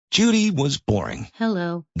Judy was boring.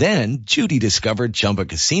 Hello. Then Judy discovered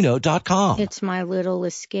ChumbaCasino.com. It's my little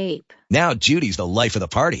escape. Now Judy's the life of the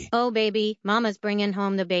party. Oh, baby, mama's bringing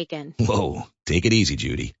home the bacon. Whoa, take it easy,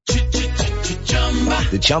 Judy.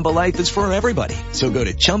 The Chumba life is for everybody. So go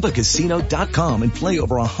to ChumbaCasino.com and play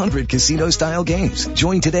over 100 casino-style games.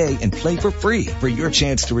 Join today and play for free for your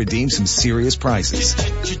chance to redeem some serious prizes.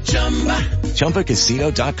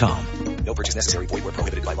 ChumbaCasino.com. No purchase necessary. Void where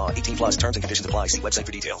prohibited by law. 18 plus terms and conditions apply. See website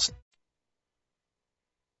for details.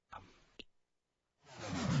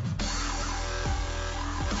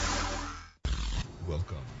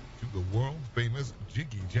 Welcome to the world-famous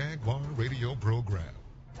Jiggy Jaguar radio program.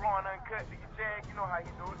 Raw and uncut, Jiggy Jag, you know how he do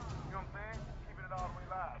it. You know what I'm saying? Keeping it all the way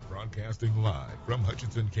live. Broadcasting live from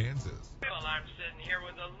Hutchinson, Kansas. Well, I'm sitting here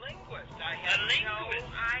with a linguist. I had no idea.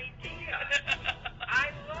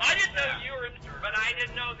 I didn't know you were, but I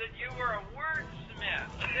didn't know that you were a wordsmith.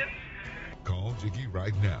 Call Jiggy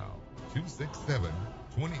right now.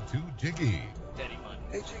 267-22-JIGGY. Daddy Money.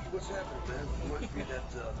 Hey, Jiggy, what's happening, man? You want to be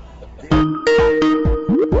that, great day, man.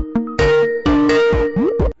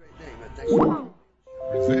 Thanks for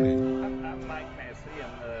Presenting I'm Mike Massey,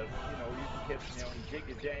 and you can catch me on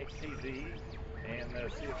Jiggy Jag TV and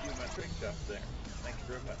see a few of my trick shots there. Thank you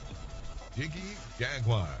very much. Jiggy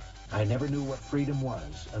Jaguar. I never knew what freedom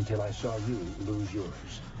was until I saw you lose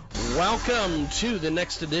yours. Welcome to the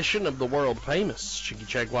next edition of the world-famous Jiggy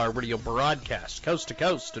Jaguar radio broadcast, coast to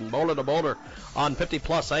coast and boulder to boulder on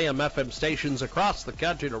 50-plus AM FM stations across the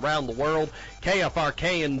country and around the world.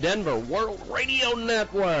 KFRK in Denver, World Radio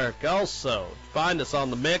Network. Also, find us on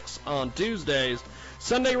the mix on Tuesdays,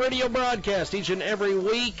 Sunday radio broadcast each and every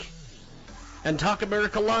week, and Talk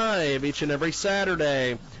America Live each and every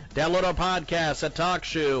Saturday. Download our podcast at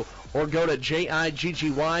TalkShoe or go to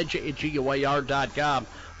JIGGYJAGUAR.com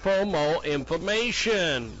for more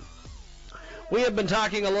information. We have been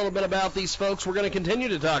talking a little bit about these folks. We're going to continue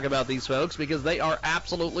to talk about these folks because they are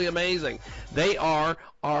absolutely amazing. They are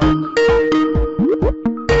our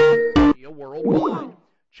worldwide.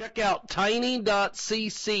 Check out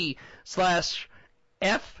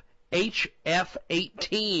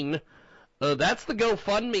tiny.cc/FHF18. That's the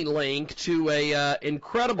GoFundMe link to a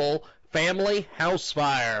incredible family house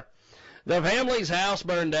fire. The family's house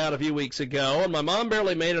burned down a few weeks ago, and my mom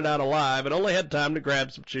barely made it out alive and only had time to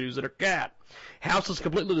grab some shoes and her cat. House is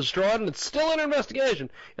completely destroyed, and it's still under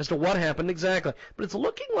investigation as to what happened exactly. But it's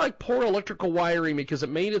looking like poor electrical wiring because it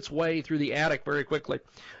made its way through the attic very quickly,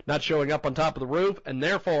 not showing up on top of the roof, and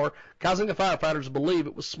therefore causing the firefighters to believe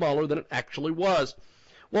it was smaller than it actually was.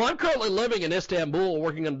 Well, I'm currently living in Istanbul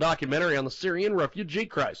working on a documentary on the Syrian refugee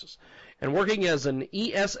crisis and working as an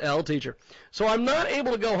ESL teacher. So I'm not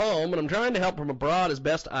able to go home, and I'm trying to help from abroad as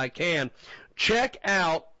best I can. Check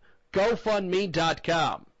out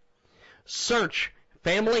GoFundMe.com. Search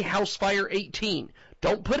Family House Fire 18.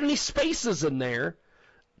 Don't put any spaces in there.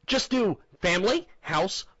 Just do Family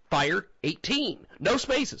House Fire 18. No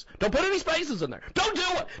spaces. Don't put any spaces in there. Don't do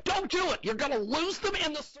it. Don't do it. You're going to lose them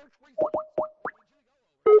in the search result.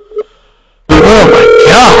 Oh, my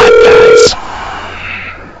God, guys.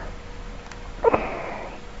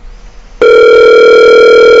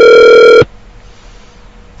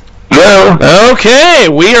 Okay,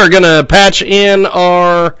 we are going to patch in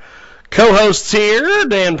our co-hosts here,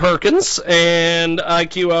 Dan Perkins and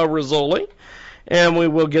IQ Rizzoli, and we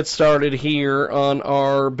will get started here on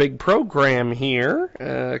our big program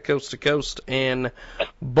here, coast to coast and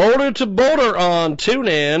boulder to boulder on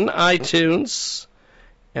TuneIn, iTunes,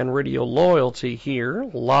 and Radio Loyalty here,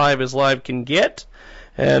 live as live can get,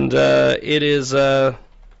 and it is an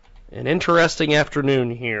interesting afternoon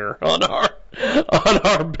here on our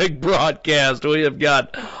big broadcast. We have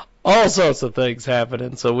got all sorts of things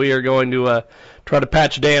happening, so we are going to try to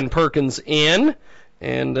patch Dan Perkins in,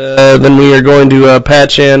 and then we are going to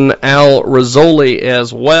patch in Al Rizzoli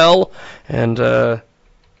as well, and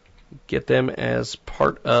get them as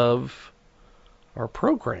part of our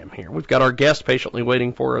program here. We've got our guest patiently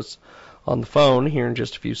waiting for us on the phone here in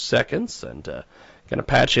just a few seconds, and going to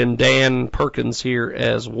patch in Dan Perkins here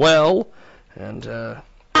as well, and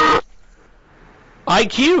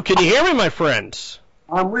IQ, can you hear me, my friend?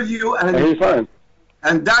 I'm with you, and fine.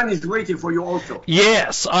 And Dan is waiting for you also.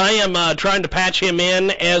 Yes, I am trying to patch him in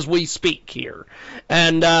as we speak here.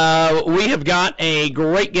 And we have got a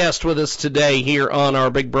great guest with us today here on our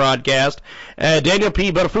big broadcast. Daniel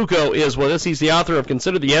P. Buttafuoco is with us. He's the author of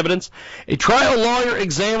Consider the Evidence. A trial lawyer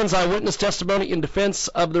examines eyewitness testimony in defense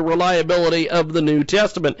of the reliability of the New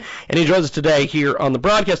Testament. And he joins us today here on the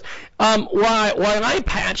broadcast. While I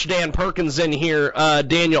patch Dan Perkins in here,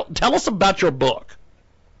 Daniel, tell us about your book.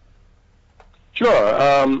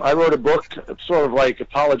 Sure. I wrote a book, sort of like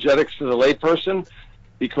apologetics for the layperson,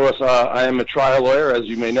 because I am a trial lawyer, as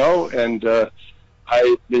you may know, and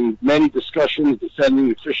I've been many discussions defending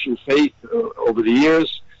the Christian faith over the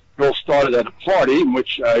years. It all started at a party in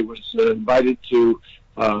which I was invited to,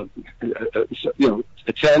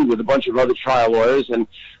 attend with a bunch of other trial lawyers, and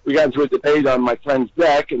we got into a debate on my friend's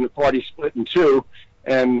deck, and the party split in two.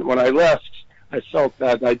 And when I left, I felt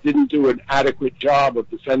that I didn't do an adequate job of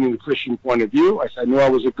defending the Christian point of view. I knew I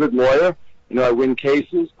was a good lawyer. I win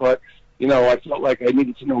cases, but, I felt like I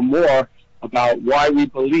needed to know more about why we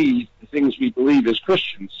believe the things we believe as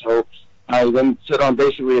Christians. So I then set on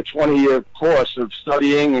basically a 20-year course of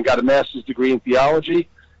studying and got a master's degree in theology.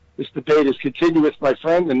 This debate has continued with my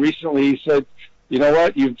friend, and recently he said, you know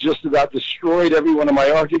what, you've just about destroyed every one of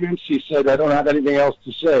my arguments. He said, I don't have anything else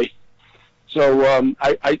to say. So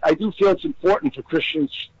I do feel it's important for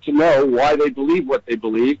Christians to know why they believe what they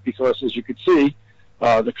believe, because, as you can see,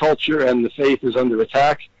 the culture and the faith is under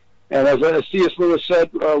attack. And as C.S. Lewis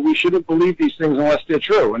said, we shouldn't believe these things unless they're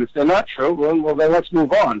true. And if they're not true, well, then let's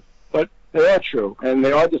move on. But they are true, and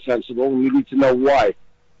they are defensible, and we need to know why.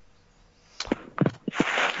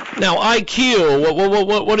 Now,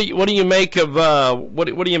 IQ, what do you make of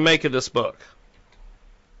what do you make of this book?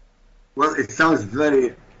 Well, it sounds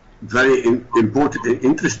very, very important and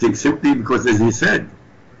interesting, simply because, as you said,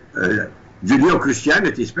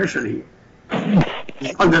 Judeo-Christianity especially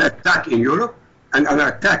is under attack in Europe and under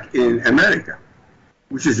attack in America,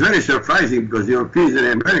 which is very surprising because Europeans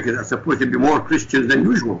and Americans are supposed to be more Christians than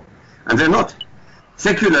usual, and they're not.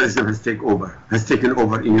 Secularism has taken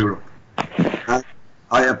over in Europe.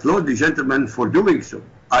 I applaud the gentleman for doing so.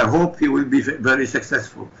 I hope he will be very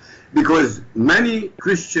successful, because many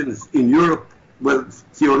Christians in Europe, well,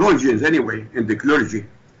 theologians anyway, in the clergy,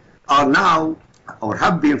 are now, or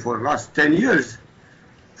have been for the last 10 years,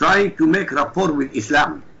 trying to make rapport with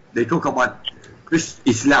Islam. They talk about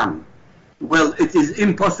Islam. Well, it is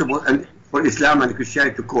impossible for Islam and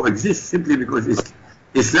Christianity to coexist, simply because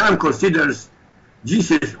Islam considers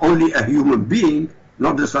Jesus only a human being,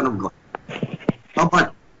 not the Son of God. How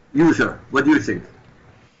about you, sir? What do you think?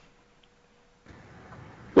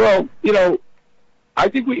 Well, I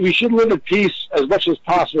think we should live at peace as much as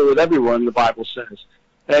possible with everyone, the Bible says.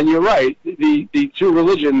 And you're right, the two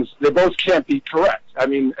religions, they both can't be correct. I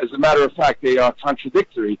mean, as a matter of fact, they are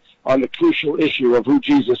contradictory on the crucial issue of who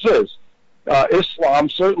Jesus is. Islam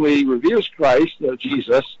certainly reveres Christ,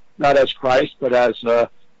 Jesus, not as Christ, but as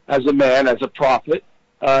a man, as a prophet.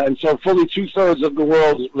 And so fully two-thirds of the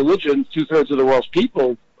world's religions, two-thirds of the world's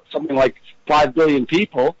people, something like 5 billion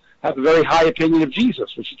people, have a very high opinion of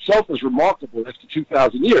Jesus, which itself is remarkable after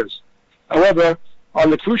 2,000 years. However,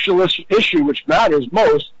 on the crucial issue which matters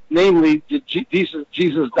most, namely, did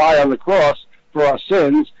Jesus die on the cross for our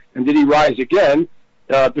sins, and did he rise again,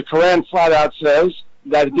 the Quran flat out says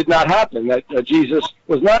that it did not happen, that Jesus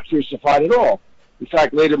was not crucified at all. In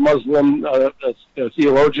fact, later Muslim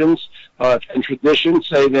theologians and traditions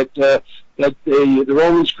say that the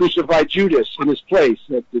Romans crucified Judas in his place,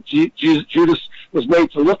 that Judas was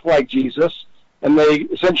made to look like Jesus, and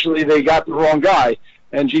they got the wrong guy.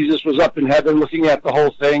 And Jesus was up in heaven looking at the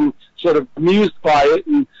whole thing, sort of amused by it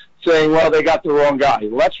and saying, well, they got the wrong guy.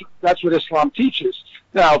 Well, that's what Islam teaches.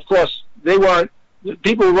 Now, of course,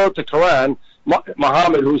 people who wrote the Quran,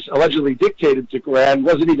 Muhammad, who's allegedly dictated the Quran,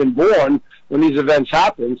 wasn't even born when these events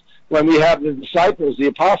happened, when we have the disciples, the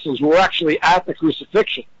apostles, who were actually at the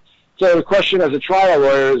crucifixion. So the question as a trial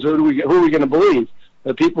lawyer is, who are we going to believe?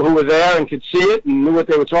 The people who were there and could see it and knew what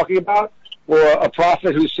they were talking about, or a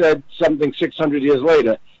prophet who said something 600 years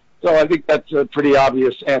later? So I think that's a pretty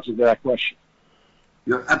obvious answer to that question.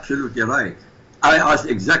 You're absolutely right. I asked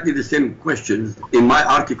exactly the same questions in my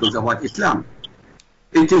articles about Islam.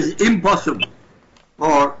 It is impossible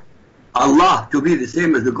for Allah to be the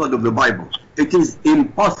same as the God of the Bible. It is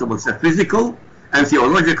impossible. It's a physical and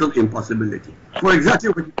theological impossibility, for exactly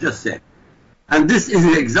what you just said. And this is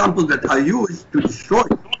an example that I use to destroy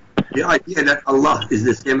the idea that Allah is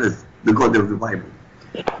the same as the God of the Bible.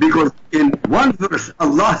 Because in one verse,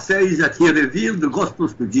 Allah says that He revealed the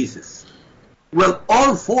Gospels to Jesus. Well,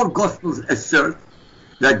 all 4 Gospels assert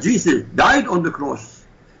that Jesus died on the cross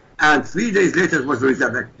and 3 days later was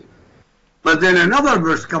resurrected. But then another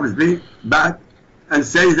verse comes back and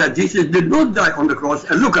says that Jesus did not die on the cross,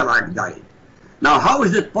 a lookalike died. Now, how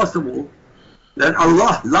is it possible that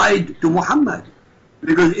Allah lied to Muhammad?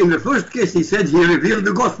 Because in the first case, he said he revealed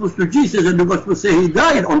the Gospels to Jesus, and the Gospels say he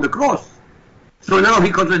died on the cross. So now he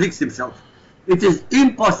contradicts himself. It is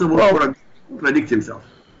impossible for him to contradict himself.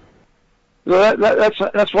 Well, that's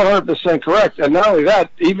 100% correct. And not only that,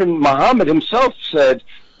 even Muhammad himself said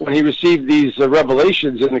when he received these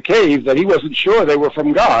revelations in the cave that he wasn't sure they were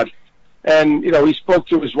from God. And, he spoke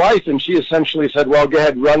to his wife, and she essentially said, well, go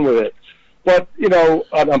ahead, run with it. But,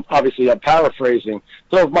 obviously I'm paraphrasing.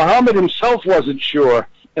 So if Muhammad himself wasn't sure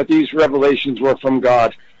that these revelations were from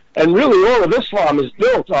God, and really all of Islam is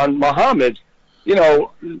built on Muhammad,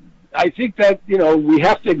 I think that, we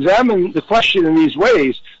have to examine the question in these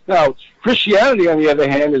ways. Now, Christianity, on the other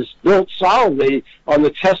hand, is built solidly on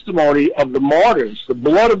the testimony of the martyrs, the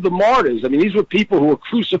blood of the martyrs. I mean, these were people who were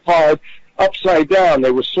crucified upside down.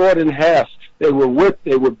 They were sawed in half. They were whipped.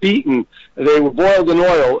 They were beaten. They were boiled in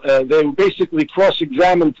oil. They were basically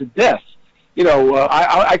cross-examined to death.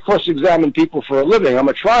 I cross-examine people for a living. I'm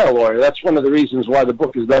a trial lawyer. That's one of the reasons why the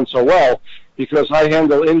book is done so well, because I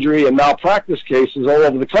handle injury and malpractice cases all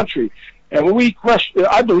over the country. And when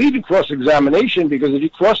I believe in cross-examination, because if you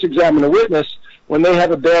cross-examine a witness when they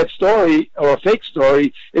have a bad story or a fake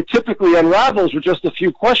story, it typically unravels with just a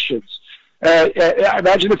few questions.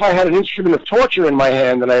 Imagine if I had an instrument of torture in my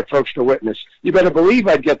hand and I approached a witness. You better believe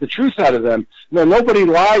I'd get the truth out of them. No, nobody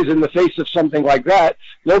lies in the face of something like that.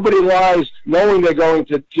 Nobody lies knowing they're going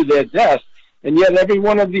to their death. And yet every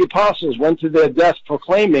one of the apostles went to their death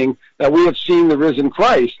proclaiming that we have seen the risen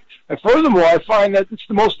Christ. And furthermore, I find that it's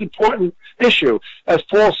the most important issue. As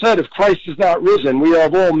Paul said, if Christ is not risen, we are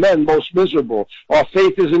of all men most miserable. Our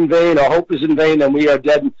faith is in vain, our hope is in vain, and we are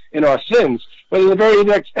dead in our sins. But in the very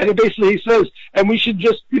next, and basically he says, and we should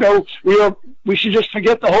just, we should just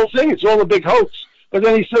forget the whole thing. It's all a big hoax. But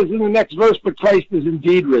then he says in the next verse, but Christ is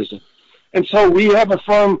indeed risen. And so we have a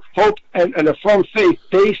firm hope and a firm faith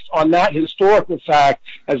based on that historical fact,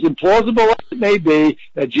 as implausible as it may be,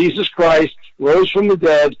 that Jesus Christ rose from the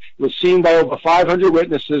dead, was seen by over 500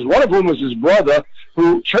 witnesses, one of whom was his brother,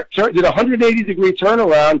 who did a 180-degree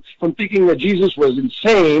turnaround from thinking that Jesus was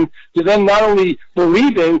insane to then not only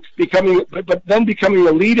believing, but then becoming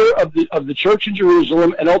a leader of the church in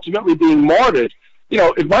Jerusalem and ultimately being martyred.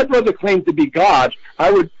 If my brother claimed to be God,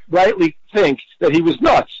 I would rightly think that he was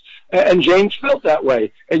nuts. And James felt that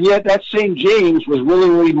way. And yet that same James was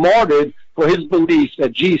willingly martyred for his belief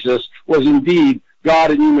that Jesus was indeed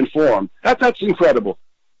God in human form. That's incredible.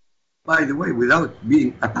 By the way, without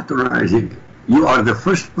being patronizing, you are the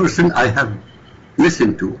first person I have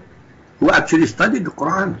listened to who actually studied the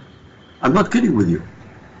Quran. I'm not kidding with you.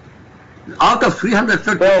 Out of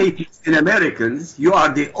 338 Americans, you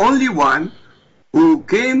are the only one who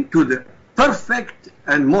came to the perfect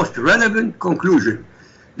and most relevant conclusion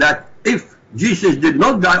that if Jesus did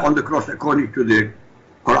not die on the cross according to the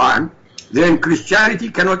Quran, then Christianity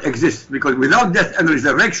cannot exist, because without death and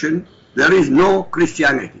resurrection, there is no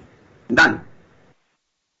Christianity. None.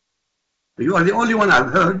 You are the only one I've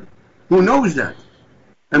heard who knows that.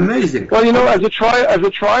 Amazing. Well, as a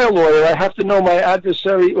trial lawyer, I have to know my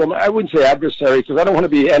adversary. Well, I wouldn't say adversary because I don't want to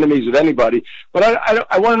be enemies with anybody. But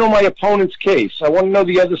I want to know my opponent's case. I want to know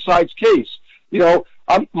the other side's case.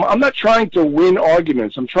 I'm not trying to win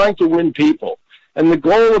arguments. I'm trying to win people. And the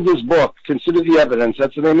goal of this book, Consider the Evidence,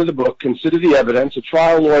 that's the name of the book, Consider the Evidence. A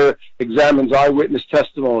trial lawyer examines eyewitness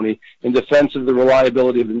testimony in defense of the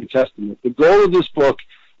reliability of the New Testament. The goal of this book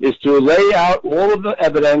is to lay out all of the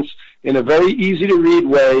evidence in a very easy-to-read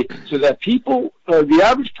way so that people, the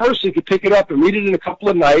average person, could pick it up and read it in a couple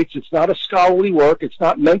of nights. It's not a scholarly work. It's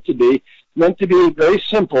not meant to be. It's meant to be very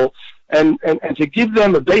simple and to give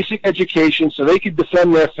them a basic education so they could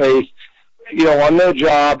defend their faith, on their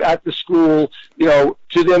job, at the school,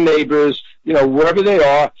 to their neighbors, wherever they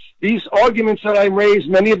are. These arguments that I raised,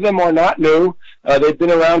 many of them are not new. They've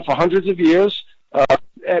been around for hundreds of years.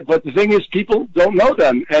 But the thing is, people don't know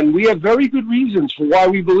them. And we have very good reasons for why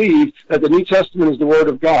we believe that the New Testament is the Word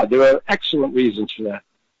of God. There are excellent reasons for that.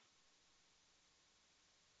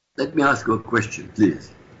 Let me ask you a question,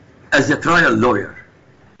 please. As a trial lawyer,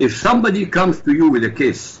 if somebody comes to you with a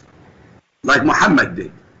case, like Muhammad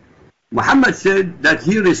did, Muhammad said that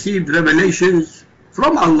he received revelations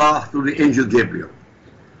from Allah through the angel Gabriel.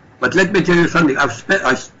 But let me tell you something.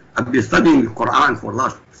 I've been studying the Quran for the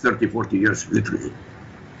last 30, 40 years, literally.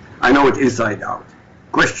 I know it inside out.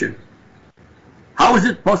 Question. How is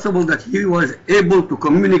it possible that he was able to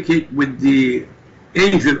communicate with the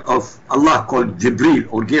angel of Allah called Jibreel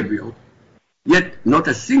or Gabriel, yet not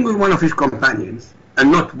a single one of his companions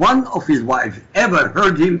and not one of his wives ever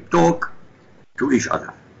heard him talk to each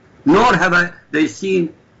other? Nor have they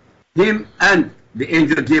seen him and the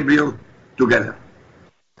angel Gabriel together.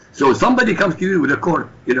 So somebody comes to you with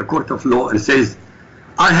in a court of law and says,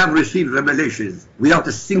 I have received revelations without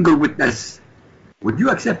a single witness. Would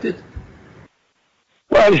you accept it?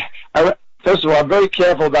 Well, first of all, I'm very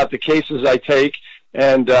careful about the cases I take,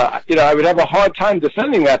 and I would have a hard time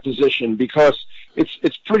defending that position because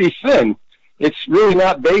it's pretty thin. It's really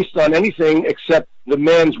not based on anything except the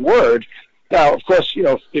man's word. Now, of course,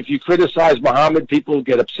 if you criticize Muhammad, people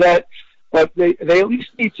get upset, but they at least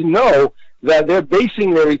need to know that they're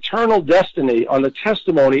basing their eternal destiny on the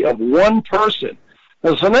testimony of one person.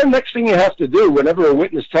 And so then next thing you have to do whenever a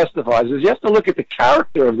witness testifies is you have to look at the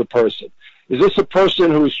character of the person. Is this a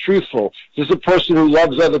person who is truthful? Is this a person who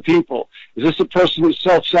loves other people? Is this a person who's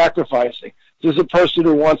self-sacrificing? Is this a person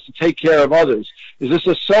who wants to take care of others? Is this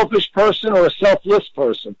a selfish person or a selfless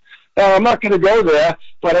person? Now, I'm not going to go there,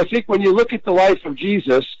 but I think when you look at the life of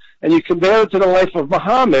Jesus and you compare it to the life of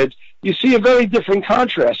Muhammad, you see a very different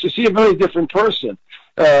contrast. You see a very different person.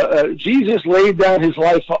 Jesus laid down his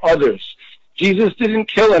life for others. Jesus didn't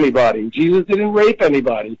kill anybody. Jesus didn't rape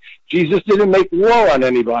anybody. Jesus didn't make war on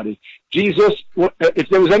anybody. Jesus, if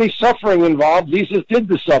there was any suffering involved, Jesus did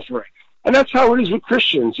the suffering. And that's how it is with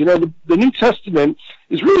Christians. The New Testament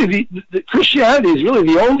is really the Christianity is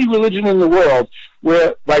really the only religion in the world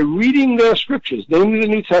where by reading their scriptures, namely the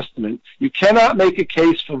New Testament, you cannot make a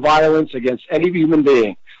case for violence against any human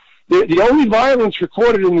being. The only violence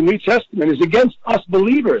recorded in the New Testament is against us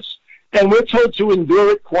believers. And we're told to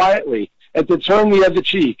endure it quietly and to turn the other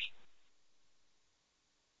cheek.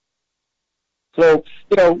 So,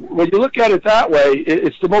 when you look at it that way,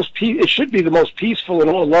 it should be the most peaceful and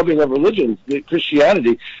all loving of religions,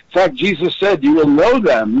 Christianity. In fact, Jesus said, "You will know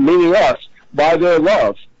them," meaning us, by their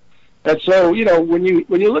love. And so, when you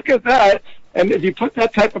look at that, and if you put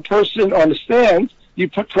that type of person on the stand, you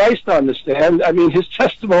put Christ on the stand. I mean, his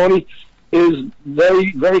testimony is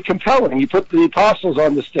very, very compelling. You put the apostles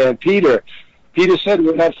on the stand. Peter said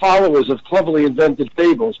we're not followers of cleverly invented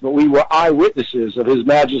fables, but we were eyewitnesses of his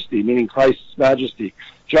majesty, meaning Christ's majesty.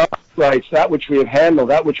 John writes, that which we have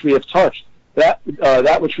handled, that which we have touched, that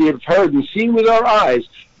which we have heard and seen with our eyes,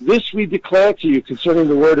 this we declare to you concerning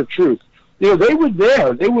the word of truth. They were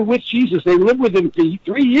there. They were with Jesus. They lived with him for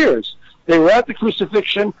 3 years. They were at the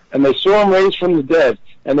crucifixion, and they saw him raised from the dead,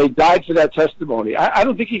 and they died for that testimony. I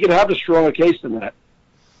don't think you can have a stronger case than that.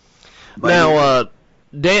 Now,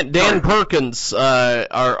 Dan Perkins,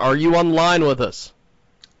 are you online with us?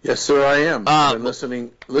 Yes, sir, I am. I've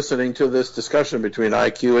been listening to this discussion between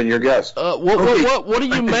IQ and your guest. What do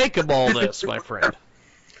you make of all this, my friend?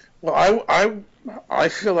 Well, I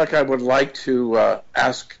feel like I would like to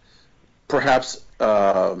ask perhaps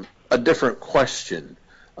a different question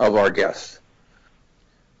of our guest.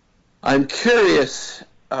 I'm curious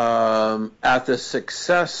at the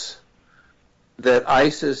success that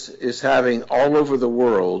ISIS is having all over the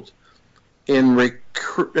world in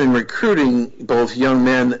recruiting both young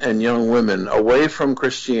men and young women away from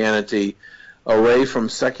Christianity, away from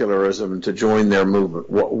secularism to join their movement.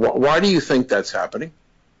 Why do you think that's happening?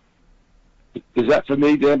 Is that for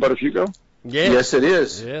me, Dan Butterfugo? Yes, it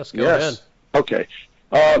is. Yes, go ahead. Okay.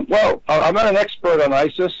 Well, I'm not an expert on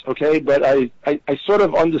ISIS, okay, but I sort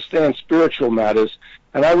of understand spiritual matters,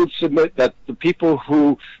 and I would submit that the people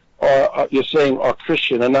who you're saying are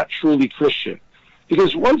Christian are not truly Christian.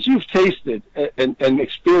 Because once you've tasted and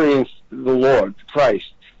experienced the Lord,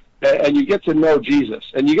 Christ, and you get to know Jesus,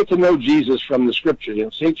 and you get to know Jesus from the Scripture.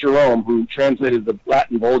 St. Jerome, who translated the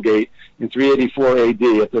Latin Vulgate in 384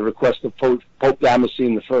 A.D. at the request of Pope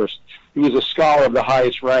Damascene I, he was a scholar of the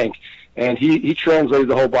highest rank, and he translated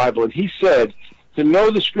the whole Bible, and he said, to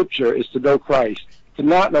know the Scripture is to know Christ. To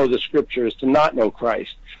not know the Scripture is to not know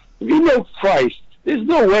Christ. If you know Christ, there's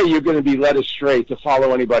no way you're going to be led astray to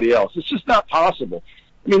follow anybody else. It's just not possible.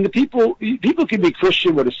 I mean, the people can be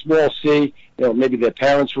Christian with a small c. Maybe their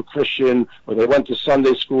parents were Christian, or they went to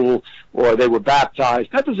Sunday school, or they were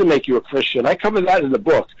baptized. That doesn't make you a Christian. I cover that in the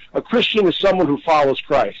book. A Christian is someone who follows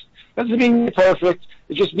Christ. That doesn't mean you're perfect.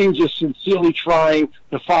 It just means you're sincerely trying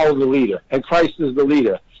to follow the leader, and Christ is the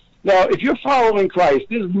leader. Now, if you're following Christ,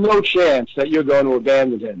 there's no chance that you're going to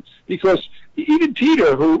abandon him, because even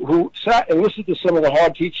Peter, who sat and listened to some of the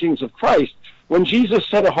hard teachings of Christ, when Jesus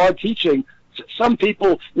said a hard teaching, some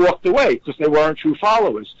people walked away because they weren't true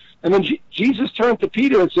followers. And then Jesus turned to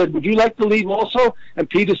Peter and said, would you like to leave also? And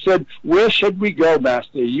Peter said, where should we go,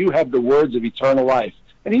 Master? You have the words of eternal life.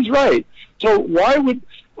 And he's right. So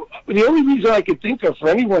the only reason I could think of for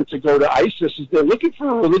anyone to go to ISIS is they're looking for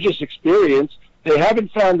a religious experience. They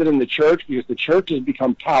haven't found it in the church because the church has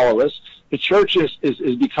become powerless. The church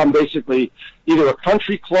has become basically either a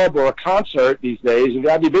country club or a concert these days. And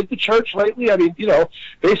have you been to church lately? I mean,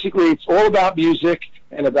 basically it's all about music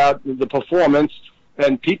and about the performance.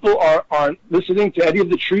 And people aren't listening to any of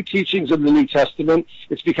the true teachings of the New Testament.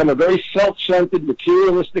 It's become a very self-centered,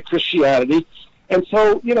 materialistic Christianity. And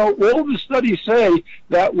so, all the studies say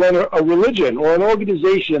that when a religion or an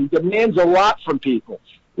organization demands a lot from people,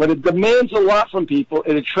 when it demands a lot from people,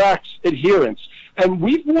 it attracts adherents. And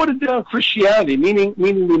we've watered down Christianity, meaning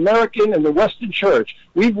the American and the Western church.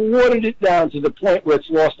 We've watered it down to the point where it's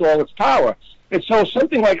lost all its power. And so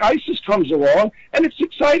something like ISIS comes along, and it's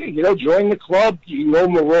exciting. Join the club, you go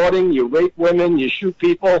marauding, you rape women, you shoot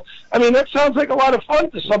people. I mean, that sounds like a lot of fun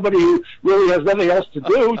to somebody who really has nothing else to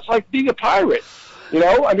do. It's like being a pirate.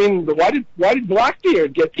 I mean, why did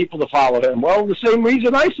Blackbeard get people to follow him? Well, the same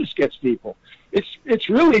reason ISIS gets people. It's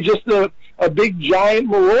really just a big giant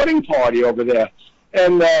marauding party over there.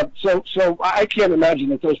 And so I can't imagine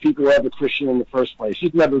that those people were ever Christian in the first place.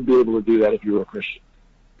 You'd never be able to do that if you were a Christian.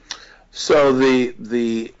 So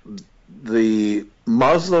the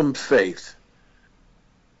Muslim faith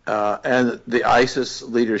and the ISIS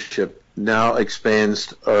leadership now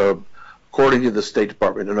expands, according to the State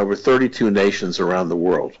Department, in over 32 nations around the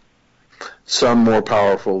world, some more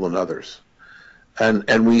powerful than others.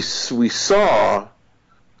 And we saw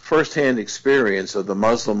firsthand experience of the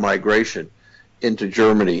Muslim migration into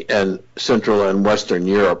Germany and Central and Western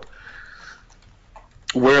Europe,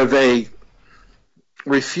 where they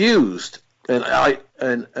refused, and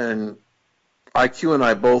IQ and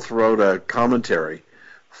I both wrote a commentary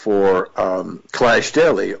for Clash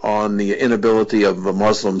Daily on the inability of the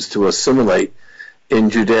Muslims to assimilate in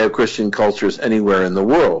Judeo-Christian cultures anywhere in the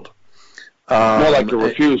world. More like the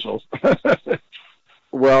refusal.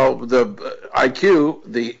 Well, the IQ,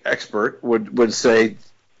 the expert, would say,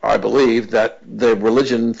 I believe, that the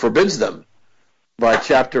religion forbids them by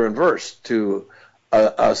chapter and verse to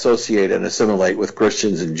associate and assimilate with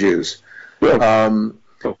Christians and Jews.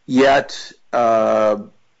 Yet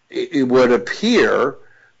it would appear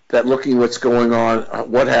that looking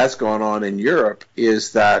what has gone on in Europe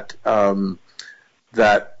is that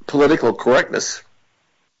that political correctness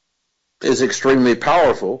is extremely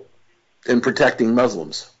powerful in protecting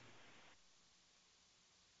Muslims.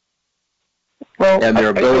 Well, and their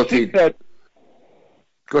ability. I think that,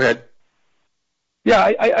 go ahead.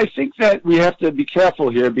 Yeah, I think that we have to be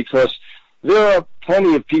careful here because there are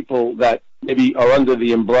plenty of people that maybe are under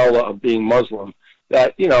the umbrella of being Muslim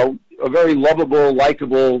that, are very lovable,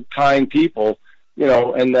 likable, kind people,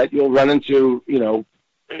 and that you'll run into, in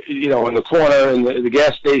the corner, in the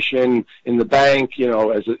gas station, in the bank,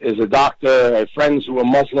 as a doctor. I have friends who are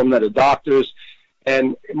Muslim that are doctors.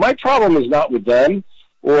 And my problem is not with them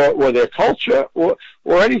or their culture or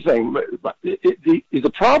anything. But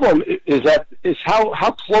the problem is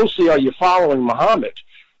how closely are you following Muhammad?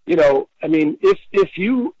 I mean, if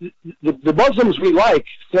you, the Muslims we like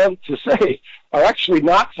to say are actually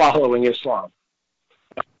not following Islam.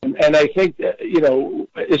 And I think,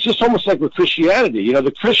 it's just almost like with Christianity.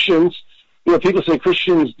 The Christians, people say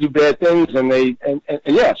Christians do bad things, and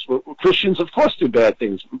yes, Christians of course do bad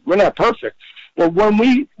things. We're not perfect. Well, when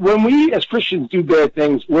we as Christians do bad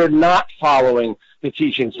things, we're not following the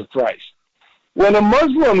teachings of Christ. When a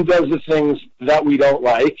Muslim does the things that we don't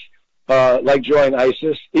like join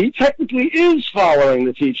ISIS, he technically is following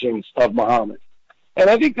the teachings of Muhammad. And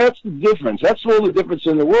I think that's the difference. That's all the difference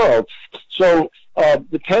in the world. So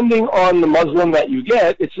depending on the Muslim that you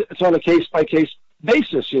get, it's on a case-by-case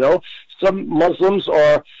basis, Some Muslims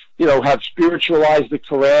are, have spiritualized the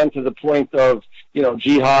Quran to the point of,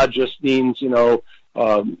 jihad just means, be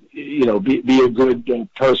a good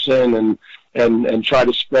person and try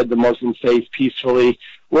to spread the Muslim faith peacefully,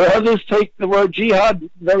 where others take the word jihad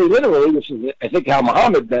very literally, which is, I think, how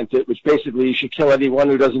Muhammad meant it, which basically you should kill anyone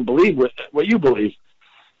who doesn't believe what you believe.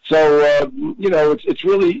 So, it's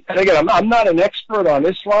really, and again, I'm not an expert on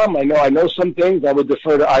Islam. I know some things. I would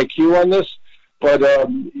defer to IQ on this, but,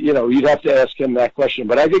 you'd have to ask him that question.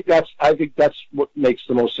 But I think that's what makes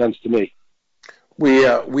the most sense to me. We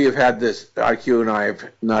have had this, IQ and I have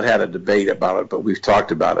not had a debate about it, but we've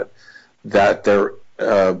talked about it, that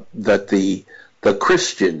the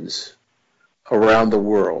Christians around the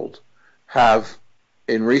world have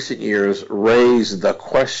in recent years raised the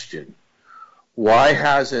question, why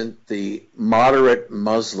hasn't the moderate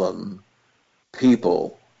Muslim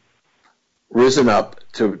people risen up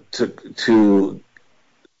to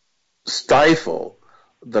stifle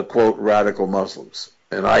the, quote, radical Muslims?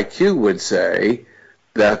 And IQ would say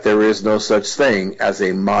that there is no such thing as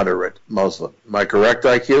a moderate Muslim. Am I correct,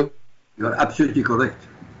 IQ? You're absolutely correct.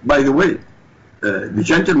 By the way, the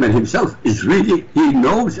gentleman himself he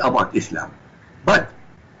knows about Islam, but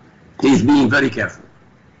he's being very careful.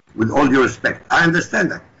 With all due respect, I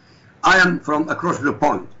understand that. I am from across the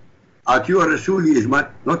pond. IQ Rasuli is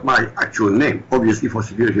not my actual name, obviously for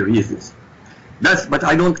security reasons. But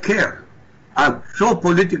I don't care. I'm so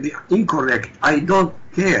politically incorrect, I don't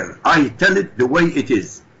care. I tell it the way it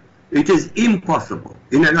is. It is impossible,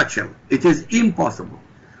 in a nutshell, it is impossible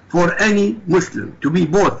for any Muslim to be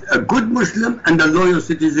both a good Muslim and a loyal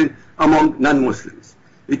citizen among non-Muslims.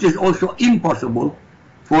 It is also impossible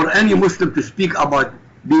for any Muslim to speak about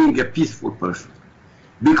being a peaceful person,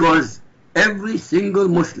 because every single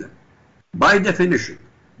Muslim, by definition,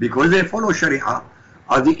 because they follow Sharia,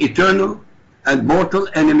 are the eternal and mortal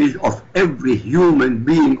enemies of every human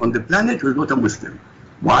being on the planet who is not a Muslim.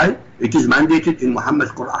 Why? It is mandated in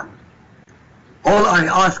Muhammad's Quran. All I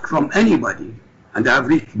ask from anybody, and I have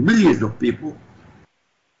reached millions of people,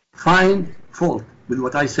 find fault with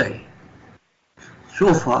what I say.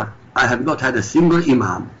 So far, I have not had a single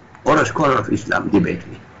imam or a scholar of Islam debate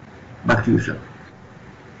me. Back to you, sir.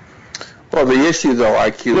 Well, the issue, though,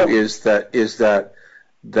 IQ, is that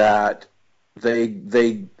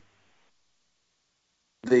the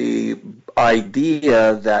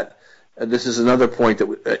idea that, and this is another point that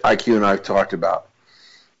IQ and I have talked about.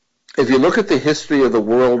 If you look at the history of the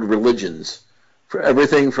world religions, for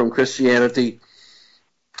everything from Christianity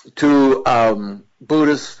to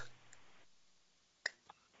Buddhists,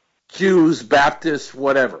 Jews, Baptists,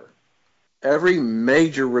 whatever, every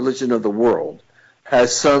major religion of the world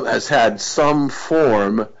has had some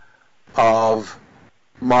form of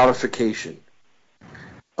modification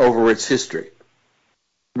over its history,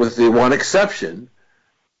 with the one exception,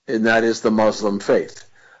 and that is the Muslim faith.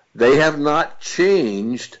 They have not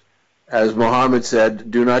changed, as Muhammad said,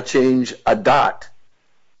 do not change a dot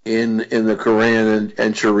in the Quran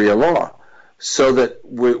and Sharia law. So that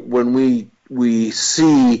when we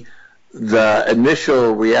see the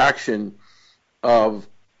initial reaction of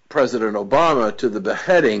President Obama to the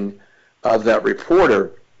beheading of that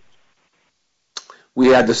reporter, we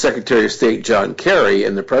had the Secretary of State John Kerry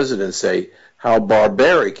and the President say, how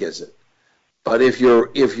barbaric is it? But if your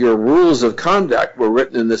rules of conduct were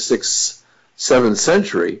written in the 6th, 7th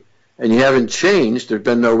century, and you haven't changed, there's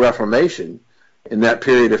been no reformation in that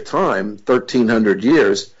period of time, 1,300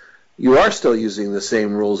 years, you are still using the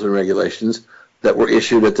same rules and regulations that were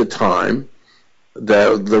issued at the time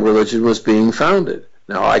that the religion was being founded.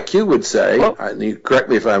 Now, IQ would say, correct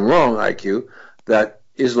me if I'm wrong, IQ, that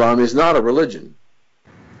Islam is not a religion.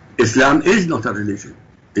 Islam is not a religion.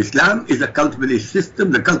 Islam is a cult-belief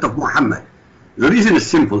system, the cult of Muhammad. The reason is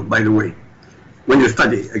simple, by the way, when you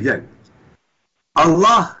study again.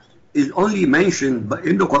 Allah is only mentioned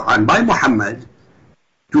in the Quran by Muhammad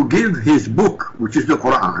to give his book, which is the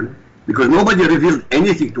Quran, because nobody revealed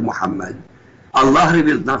anything to Muhammad. Allah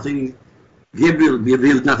revealed nothing. Gabriel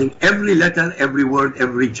revealed nothing. Every letter, every word,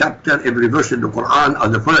 every chapter, every verse in the Quran are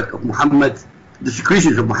the product of Muhammad, the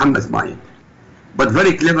secretions of Muhammad's mind, but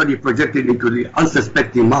very cleverly projected into the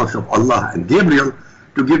unsuspecting mouths of Allah and Gabriel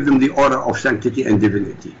to give them the aura of sanctity and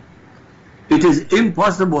divinity. It is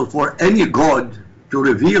impossible for any God to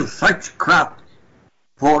reveal such crap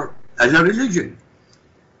as a religion.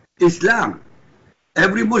 Islam,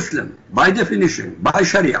 every Muslim, by definition, by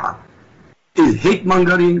Sharia, is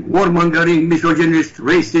hate-mongering, war-mongering, misogynist,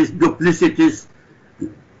 racist, duplicitous,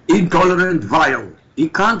 intolerant, vile. He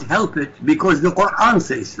can't help it because the Quran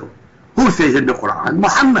says so. Who says in the Quran?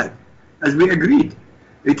 Muhammad, as we agreed.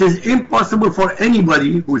 It is impossible for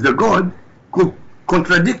anybody who is a God to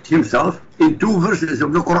contradict himself in 2 verses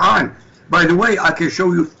of the Quran. By the way, I can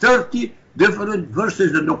show you 30 different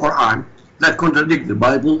verses in the Quran that contradict the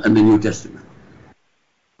Bible and the New Testament.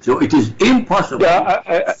 So it is impossible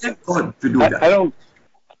for God to do that.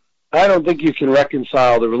 I don't think you can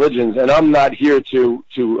reconcile the religions, and I'm not here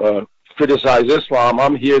to criticize Islam.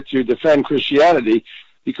 I'm here to defend Christianity,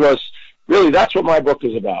 because really that's what my book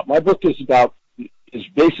is about. My book is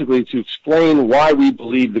basically to explain why we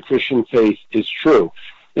believe the Christian faith is true.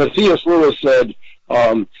 C.S. Lewis said,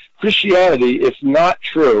 Christianity, if not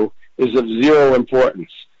true, is of zero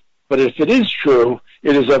importance. But if it is true,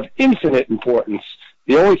 it is of infinite importance.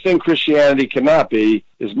 The only thing Christianity cannot be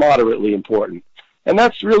is moderately important. And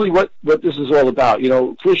that's really what this is all about. You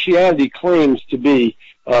know, Christianity claims to be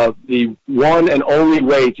the one and only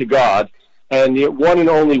way to God, and the one and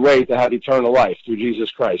only way to have eternal life through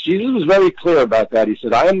Jesus Christ. Jesus was very clear about that. He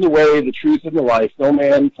said, I am the way, the truth, and the life. No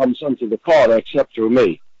man comes unto the Father except through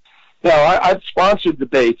me. Now, I've sponsored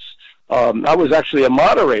debates. I was actually a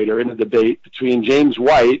moderator in a debate between James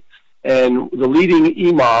White and the leading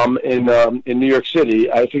imam in New York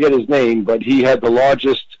City. I forget his name, but he had the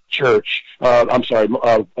largest church. He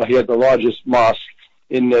had the largest mosque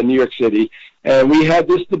in New York City. And we had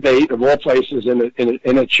this debate, of all places,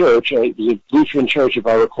 in a church. It was a Lutheran church, if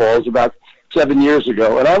I recall. It was about 7 years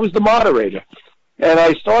ago. And I was the moderator. And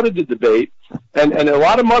I started the debate, and a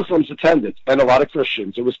lot of Muslims attended, and a lot of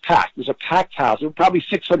Christians. It was packed. It was a packed house. There were probably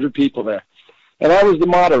 600 people there. And I was the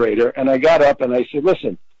moderator, and I got up and I said,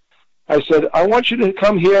 listen, I said, I want you to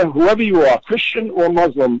come here, whoever you are, Christian or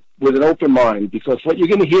Muslim, with an open mind, because what you're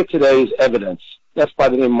going to hear today is evidence. That's by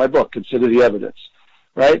the name of my book, Consider the Evidence,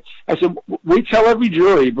 right? I said, we tell every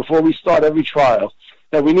jury before we start every trial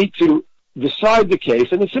that we need to decide the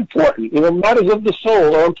case, and it's important. Matters of the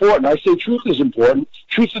soul are important. I say truth is important.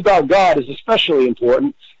 Truth about God is especially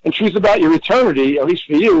important, and truth about your eternity, at least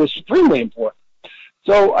for you, is supremely important.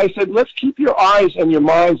 So I said, let's keep your eyes and your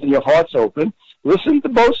minds and your hearts open. Listen to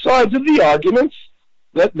both sides of the arguments.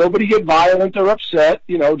 Let nobody get violent or upset.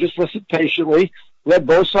 Just listen patiently. Let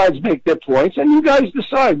both sides make their points, and you guys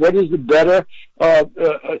decide what is the better,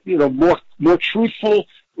 more truthful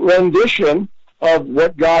rendition of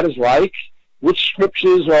what God is like, which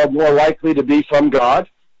scriptures are more likely to be from God.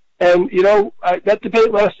 And, that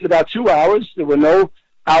debate lasted about 2 hours. There were no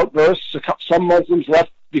outbursts. Some Muslims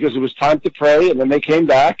left because it was time to pray, and then they came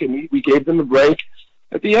back, and we gave them a break.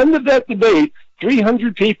 At the end of that debate,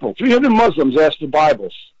 300 Muslims asked for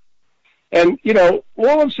Bibles. And,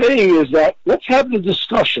 all I'm saying is that let's have the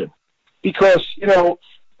discussion, because,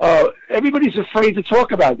 everybody's afraid to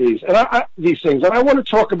talk about these things, and I want to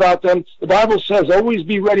talk about them. The Bible says, always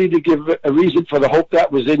be ready to give a reason for the hope that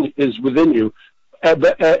is within you, and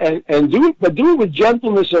do it with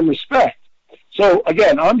gentleness and respect. So,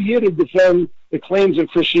 again, I'm here to defend the claims of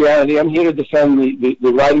Christianity. I'm here to defend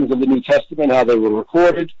the writings of the New Testament, how they were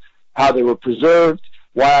recorded, how they were preserved,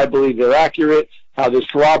 why I believe they're accurate, how there's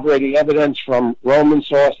corroborating evidence from Roman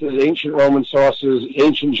sources, ancient Roman sources,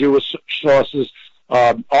 ancient Jewish sources,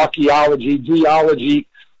 archaeology, geology,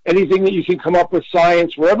 anything that you can come up with,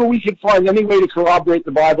 science, wherever we can find any way to corroborate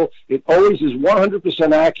the Bible, it always is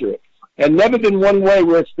 100% accurate, and never been one way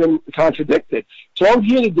where it's been contradicted. So I'm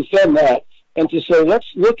here to defend that and to say, let's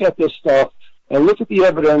look at this stuff and look at the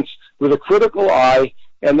evidence with a critical eye,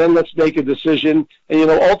 and then let's make a decision. And,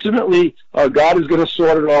 ultimately, God is going to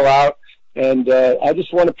sort it all out. And I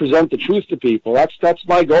just want to present the truth to people. That's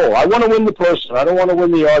my goal. I want to win the person. I don't want to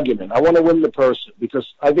win the argument. I want to win the person, because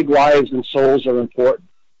I think lives and souls are important.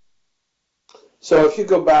 So if you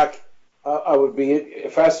go back, I would be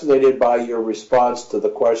fascinated by your response to the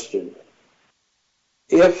question.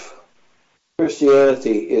 If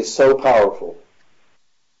Christianity is so powerful,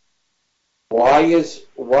 why is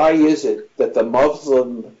it that the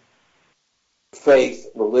Muslim faith,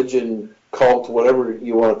 religion, cult, whatever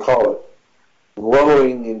you want to call it,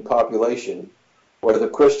 growing in population, where the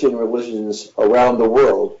Christian religions around the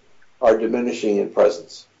world are diminishing in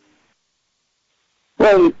presence?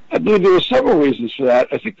 Well, I believe there are several reasons for that.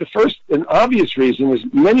 I think the first and obvious reason is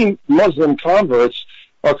many Muslim converts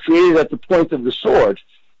are created at the point of the sword.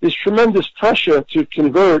 There's tremendous pressure to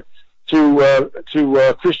convert to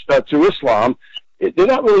Islam. They're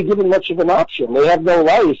not really given much of an option. They have no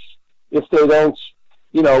life if they don't,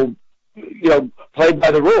 play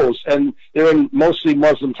by the rules. And they're in mostly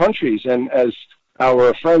Muslim countries. And as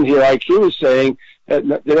our friend here, IQ, is saying, they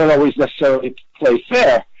don't always necessarily play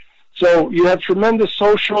fair. So you have tremendous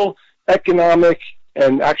social, economic,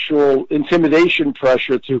 and actual intimidation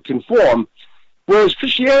pressure to conform. Whereas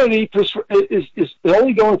Christianity is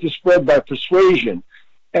only going to spread by persuasion.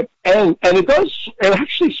 And it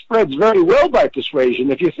actually spreads very well by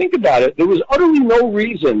persuasion. If you think about it, there was utterly no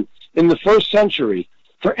reason in the first century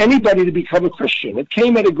for anybody to become a Christian. It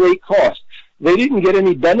came at a great cost. They didn't get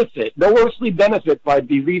any benefit, no earthly benefit by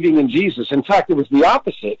believing in Jesus. In fact, it was the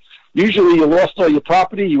opposite. Usually you lost all your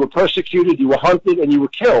property, you were persecuted, you were hunted, and you were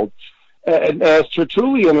killed. And as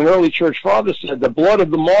Tertullian, an early church father, said, the blood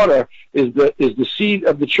of the martyr is the seed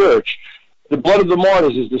of the church. The blood of the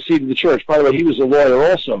martyrs is the seed of the church. By the way, he was a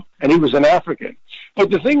lawyer also, and he was an African.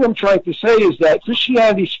 But the thing I'm trying to say is that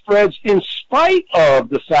Christianity spreads in spite of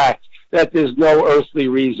the fact that there's no earthly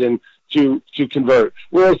reason to convert,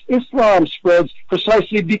 whereas Islam spreads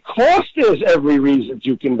precisely because there's every reason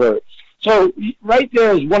to convert. So right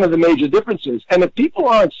there is one of the major differences. And if people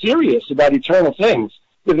aren't serious about eternal things,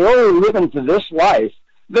 if they're only living for this life,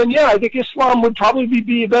 then yeah, I think Islam would probably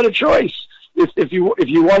be a better choice. If you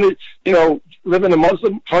want to, live in a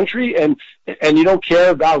Muslim country and you don't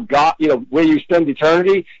care about God, where you spend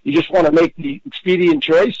eternity, you just want to make the expedient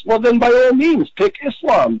choice, well then by all means pick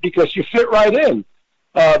Islam, because you fit right in.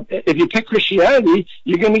 If you pick Christianity,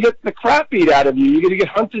 you're going to get the crap beat out of you. You're going to get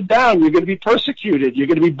hunted down. You're going to be persecuted. You're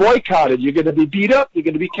going to be boycotted. You're going to be beat up. You're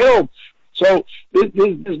going to be killed. So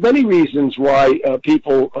there's many reasons why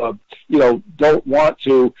people, don't want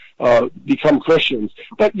to become Christians.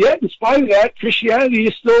 But yet, in spite of that, Christianity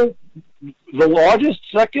is still the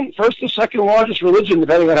first or second largest religion,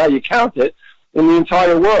 depending on how you count it, in the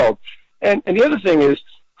entire world. And the other thing is,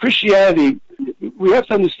 Christianity, we have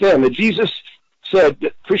to understand that Jesus said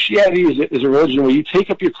that Christianity is a religion where you take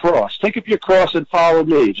up your cross and follow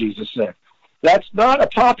me, Jesus said. That's not a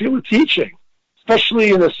popular teaching,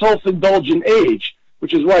 especially in a self-indulgent age,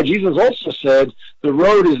 which is why Jesus also said the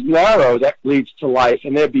road is narrow that leads to life,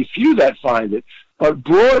 and there be few that find it. But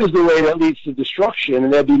broad is the way that leads to destruction,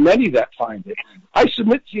 and there be many that find it. I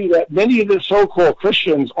submit to you that many of the so-called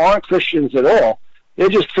Christians aren't Christians at all. They're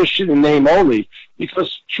just Christian in name only,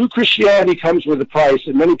 because true Christianity comes with a price,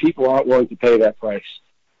 and many people aren't willing to pay that price.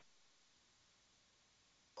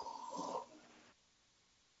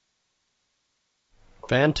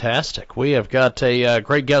 Fantastic. We have got a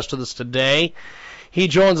great guest with us today. He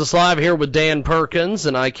joins us live here with Dan Perkins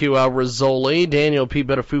and IQ Al Rizzoli, Daniel P.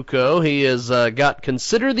 Bettafuco. He has got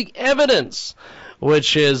Consider the Evidence,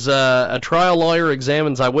 which is a trial lawyer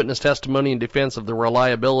examines eyewitness testimony in defense of the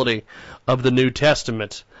reliability of the New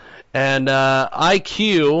Testament. And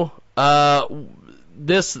IQ,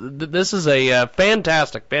 this is a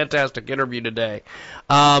fantastic interview today.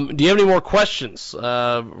 Do you have any more questions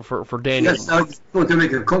for Daniel? Yes, I just want to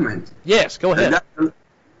make a comment. Yes, go ahead.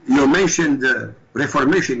 You mentioned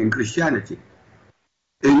Reformation in Christianity.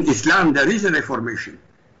 In Islam, there is a Reformation,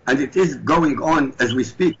 and it is going on as we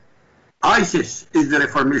speak. ISIS is the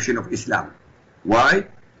Reformation of Islam. Why?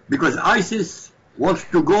 Because ISIS wants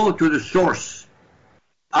to go to the source.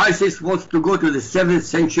 ISIS wants to go to the 7th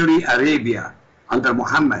century Arabia under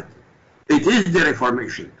Muhammad. It is the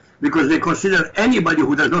Reformation, because they consider anybody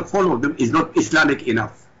who does not follow them is not Islamic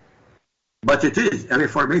enough. But it is a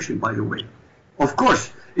Reformation, by the way. Of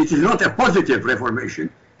course, it is not a positive Reformation,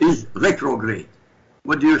 it is retrograde.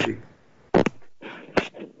 What do you think?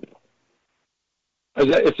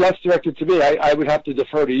 If that's directed to me, I would have to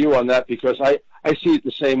defer to you on that, because I see it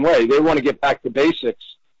the same way. They want to get back to basics.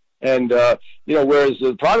 And, whereas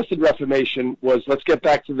the Protestant Reformation was, let's get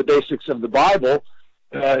back to the basics of the Bible,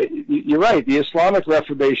 you're right. The Islamic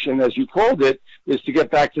Reformation, as you called it, is to get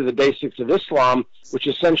back to the basics of Islam, which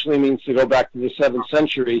essentially means to go back to the 7th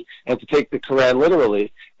century and to take the Quran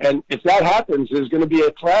literally. And if that happens, there's going to be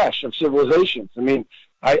a clash of civilizations. I mean,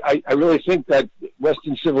 I really think that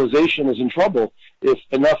Western civilization is in trouble if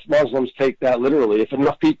enough Muslims take that literally, if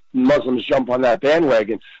enough Muslims jump on that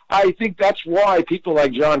bandwagon. I think that's why people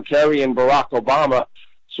like John Kerry and Barack Obama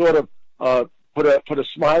sort of put a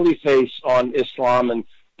smiley face on Islam and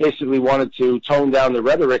basically wanted to tone down the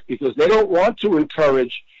rhetoric, because they don't want to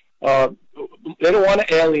encourage, they don't want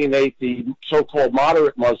to alienate the so-called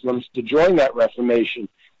moderate Muslims to join that Reformation.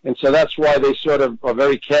 And so that's why they sort of are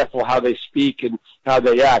very careful how they speak and how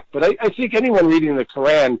they act. But I think anyone reading the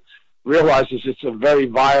Quran realizes it's a very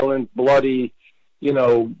violent, bloody,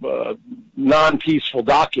 non-peaceful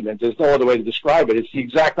document. There's no other way to describe it. It's the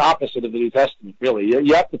exact opposite of the New Testament, really.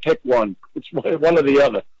 You have to pick one. It's one or the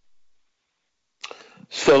other.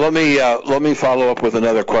 So let me follow up with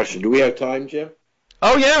another question. Do we have time, Jim?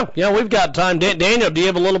 Oh yeah, we've got time. Daniel, do you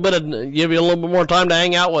have a little bit more time to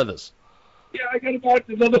hang out with us? Yeah, I got about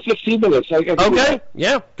another 15 minutes. Okay,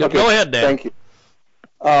 yeah, go ahead, Dan. Thank you.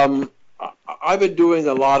 I've been doing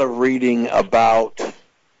a lot of reading about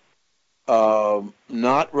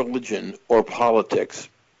not religion or politics,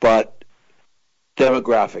 but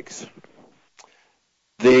demographics.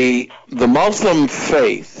 The Muslim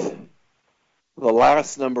faith, the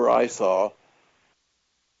last number I saw,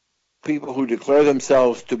 people who declare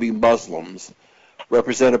themselves to be Muslims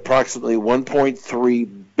represent approximately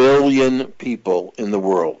 1.3 billion people in the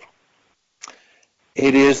world.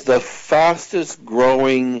 It is the fastest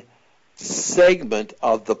growing segment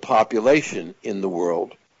of the population in the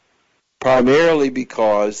world, primarily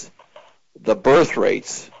because the birth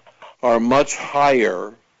rates are much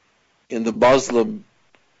higher in the Muslim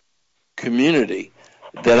community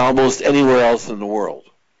than almost anywhere else in the world.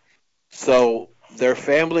 So their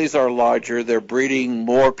families are larger, they're breeding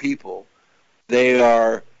more people. They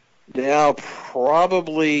are now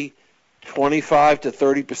probably 25 to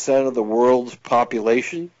 30% of the world's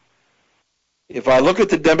population. If I look at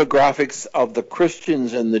the demographics of the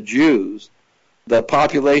Christians and the Jews, the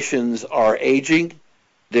populations are aging,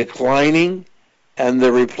 declining, and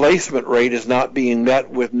the replacement rate is not being met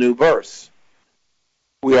with new births.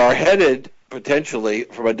 We are headed, potentially,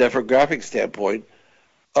 from a demographic standpoint,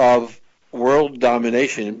 of world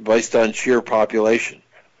domination based on sheer population.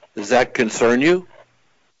 Does that concern you?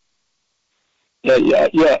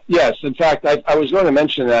 Yes. In fact, I was going to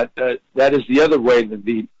mention that that is the other way that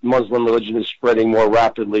the Muslim religion is spreading more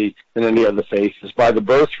rapidly than any other faith, is by the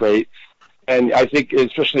birth rate. And I think,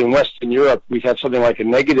 especially in Western Europe, we have something like a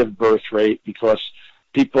negative birth rate because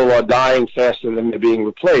people are dying faster than they're being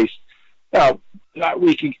replaced. Now,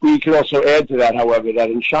 we can also add to that, however, that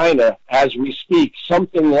in China, as we speak,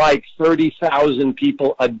 something like 30,000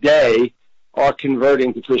 people a day are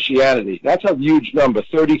converting to Christianity. That's a huge number.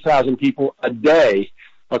 30,000 people a day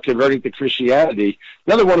are converting to Christianity.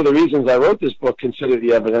 Another one of the reasons I wrote this book, Consider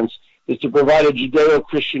the Evidence, is to provide a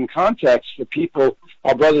Judeo-Christian context for people,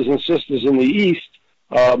 our brothers and sisters in the East,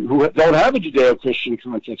 who don't have a Judeo-Christian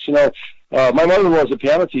context. My mother-in-law is a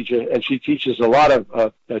piano teacher, and she teaches a lot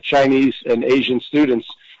of Chinese and Asian students,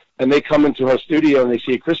 and they come into her studio and they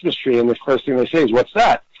see a Christmas tree, and the first thing they say is, "What's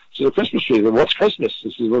that?" She says, "A Christmas tree." Then, "What's Christmas?"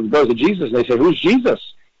 This is the birth of Jesus. And they say, "Who's Jesus?"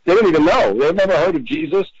 They don't even know. They've never heard of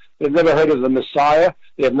Jesus. They've never heard of the Messiah.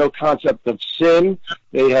 They have no concept of sin.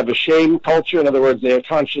 They have a shame culture. In other words, they are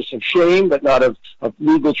conscious of shame, but not of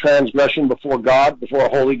legal transgression before God, before a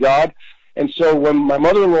holy God. And so when my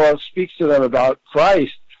mother-in-law speaks to them about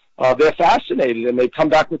Christ, they're fascinated, and they come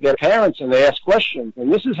back with their parents and they ask questions.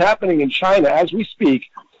 And this is happening in China as we speak.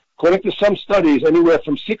 According to some studies, anywhere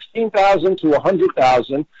from 16,000 to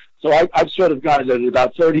 100,000. So I've sort of got it at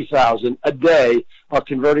about 30,000 a day are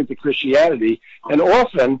converting to Christianity, and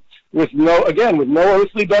often with no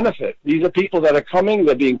earthly benefit. These are people that are coming,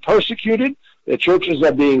 they're being persecuted, their churches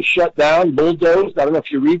are being shut down, bulldozed. I don't know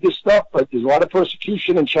if you read this stuff, but there's a lot of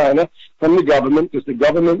persecution in China from the government because the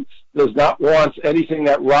government does not want anything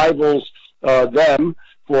that rivals them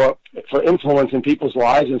for influence in people's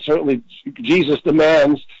lives, and certainly Jesus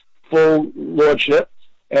demands full lordship.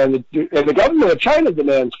 And the government of China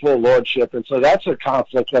demands full lordship, and so that's a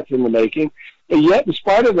conflict that's in the making. And yet, in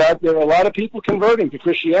spite of that, there are a lot of people converting to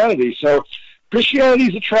Christianity. So Christianity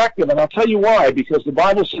is attractive, and I'll tell you why. Because the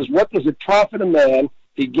Bible says, "What does it profit a man?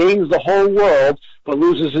 He gains the whole world, but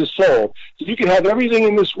loses his soul." So you can have everything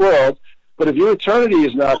in this world, but if your eternity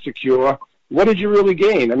is not secure, what did you really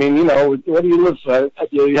gain? I mean, what do you live for?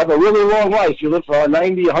 You have a really long life. You live for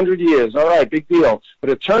 90, 100 years. All right, big deal.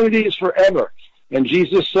 But eternity is forever. And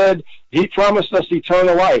Jesus said he promised us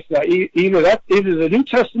eternal life. Now, either the New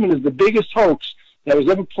Testament is the biggest hoax that was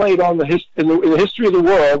ever played in the history of the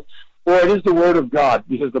world, or it is the Word of God,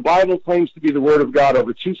 because the Bible claims to be the Word of God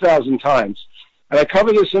over 2,000 times. And I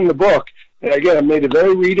cover this in the book. And again, I made it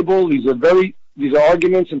very readable. These are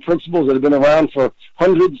arguments and principles that have been around for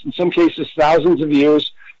hundreds, in some cases thousands of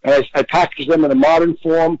years. And I packaged them in a modern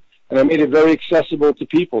form, and I made it very accessible to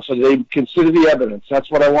people so they consider the evidence. That's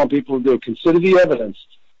what I want people to do. Consider the evidence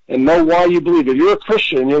and know why you believe. If you're a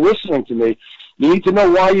Christian and you're listening to me, you need to know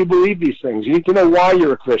why you believe these things. You need to know why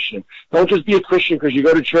you're a Christian. Don't just be a Christian because you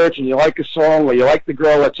go to church and you like a song, or you like the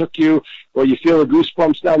girl that took you, or you feel the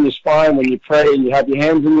goosebumps down your spine when you pray and you have your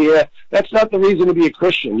hands in the air. That's not the reason to be a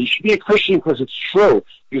Christian. You should be a Christian because it's true,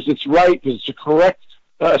 because it's right, because it's a correct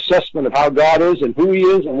assessment of how God is and who he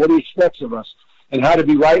is and what he expects of us, and how to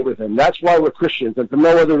be right with him. That's why we're Christians, and for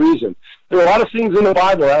no other reason. There are a lot of things in the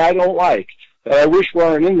Bible that I don't like, that I wish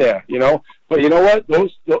weren't in there, But you know what?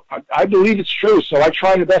 I believe it's true, so I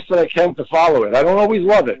try the best that I can to follow it. I don't always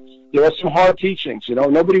love it. There are some hard teachings,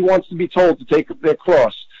 Nobody wants to be told to take up their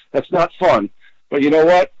cross. That's not fun. But you know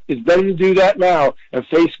what? It's better to do that now and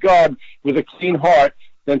face God with a clean heart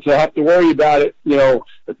than to have to worry about it,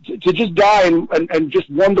 to just die and just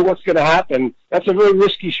wonder what's going to happen. That's a very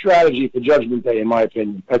risky strategy for Judgment Day, in my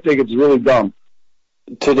opinion. I think it's really dumb.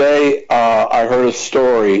 Today, I heard a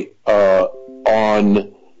story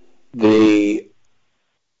on the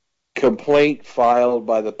complaint filed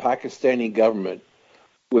by the Pakistani government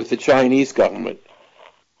with the Chinese government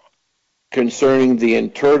concerning the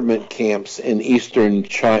internment camps in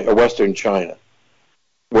Western China,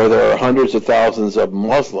 where there are hundreds of thousands of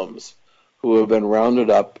Muslims who have been rounded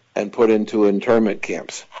up and put into internment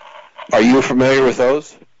camps. Are you familiar with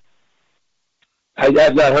those? I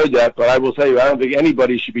have not heard that, but I will tell you, I don't think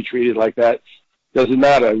anybody should be treated like that. Doesn't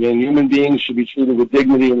matter. I mean, human beings should be treated with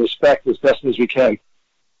dignity and respect as best as we can.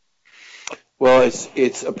 Well,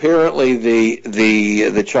 it's apparently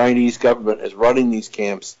the Chinese government is running these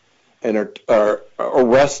camps and are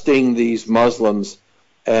arresting these Muslims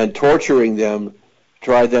and torturing them,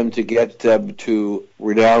 try them to get them to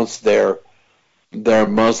renounce their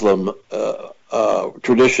Muslim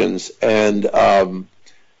traditions, and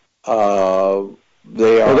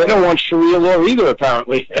they don't want Sharia law either.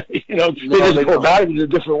 Apparently, they just go about it in a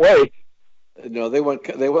different way. No, they want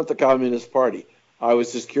the Communist Party. I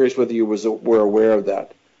was just curious whether you were aware of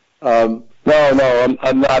that. No,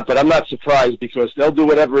 I'm not. But I'm not surprised, because they'll do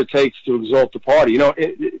whatever it takes to exalt the party.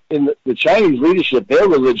 In the Chinese leadership, their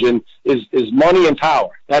religion is money and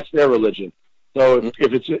power. That's their religion. So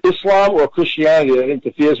if it's Islam or Christianity that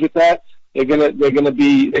interferes with that, they're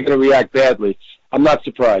gonna react badly. I'm not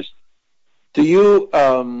surprised. Do you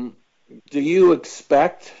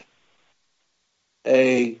expect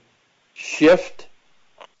a shift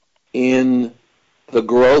in the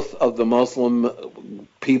growth of the Muslim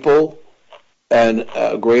people and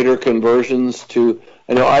greater conversions to?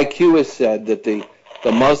 I know IQ has said that the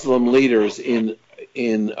Muslim leaders in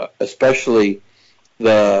especially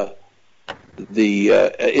in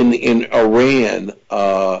Iran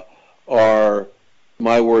are,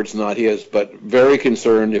 my words not his, but very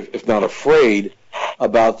concerned, if not afraid,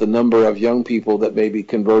 about the number of young people that may be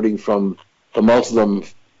converting from the Muslim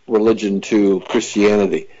religion to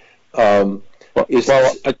Christianity. I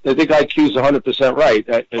think IQ is 100% right.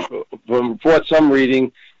 From reports I'm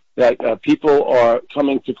reading, that people are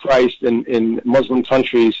coming to Christ in Muslim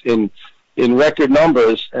countries in record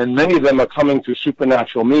numbers, and many of them are coming through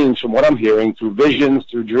supernatural means, from what I'm hearing, through visions,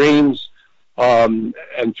 through dreams, and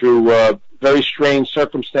through very strange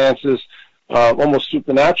circumstances, almost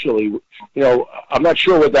supernaturally. I'm not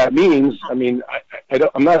sure what that means. I mean,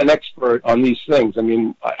 I'm not an expert on these things. I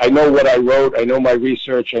mean, I know what I wrote, I know my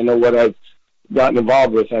research, I know what I've gotten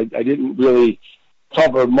involved with. I didn't really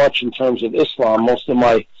cover much in terms of Islam. Most of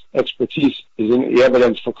my expertise is in the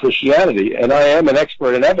evidence for Christianity, and I am an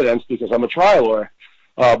expert in evidence because I'm a trial lawyer.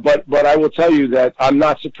 But I will tell you that I'm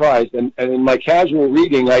not surprised, and in my casual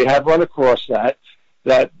reading, I have run across that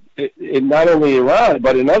in not only Iran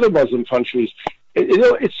but in other Muslim countries,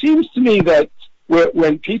 it seems to me that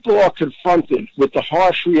when people are confronted with the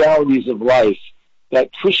harsh realities of life,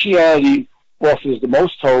 that Christianity offers the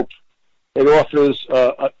most hope. It offers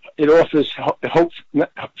hope.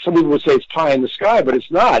 Some people would say it's pie in the sky, but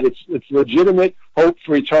it's not. It's legitimate hope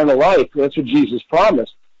for eternal life. That's what Jesus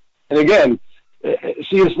promised. And again,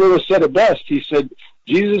 C.S. Lewis said it best. He said,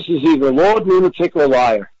 Jesus is either Lord, lunatic, or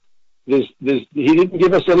liar. He didn't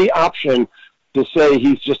give us any option to say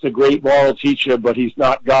he's just a great moral teacher, but he's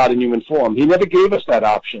not God in human form. He never gave us that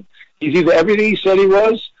option. He's either everything he said he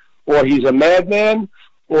was, or he's a madman,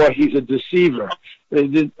 or he's a deceiver.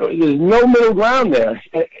 There's no middle ground there.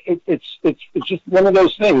 It's just one of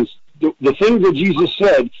those things. The things that Jesus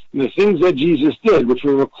said and the things that Jesus did, which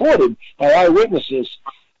were recorded by eyewitnesses,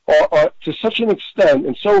 are to such an extent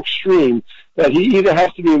and so extreme that he either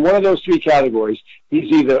has to be in one of those three categories. He's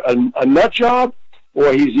either a nut job,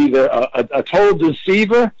 or he's either a total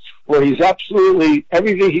deceiver, or he's absolutely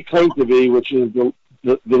everything he claimed to be, which is the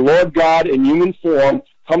Lord God in human form,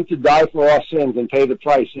 come to die for our sins and pay the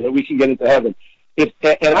price so that we can get into heaven. And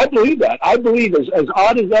I believe that. I believe, as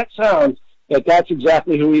odd as that sounds, that's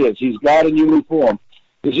exactly who he is. He's God in human form.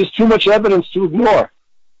 There's just too much evidence to ignore.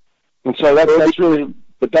 And so that's really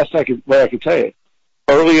the best way I can tell you.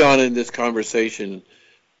 Early on in this conversation,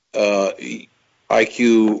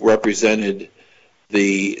 IQ represented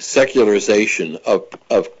the secularization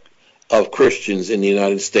of Christians in the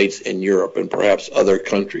United States and Europe and perhaps other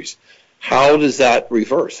countries. How does that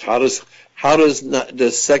reverse? How does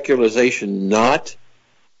secularization not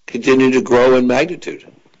continue to grow in magnitude?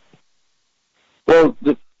 Well,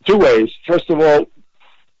 two ways. First of all,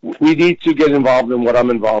 we need to get involved in what I'm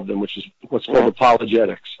involved in, which is what's called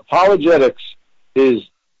apologetics. Apologetics is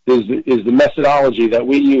the methodology that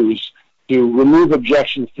we use to remove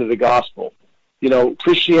objections to the gospel.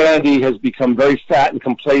 Christianity has become very fat and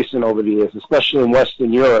complacent over the years, especially in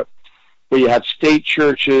Western Europe, where you have state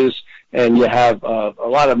churches and you have a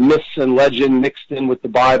lot of myths and legend mixed in with the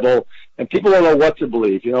Bible, and people don't know what to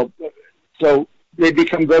believe. So they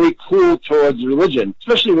become very cool towards religion,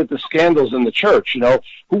 especially with the scandals in the church.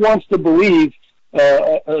 Who wants to believe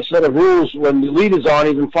a set of rules when the leaders aren't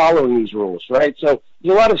even following these rules, right? So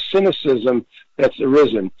there's a lot of cynicism that's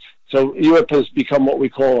arisen. So Europe has become what we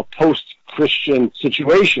call a post-Christian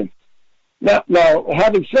situation. Now,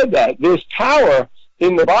 having said that, there's power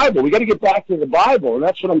in the Bible. We got to get back to the Bible, and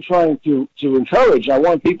that's what I'm trying to encourage. I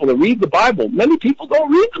want people to read the Bible. Many people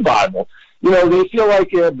don't read the Bible. They feel like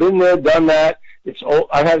they've been there, done that. It's old.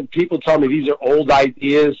 I've had people tell me these are old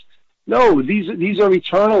ideas. No, these are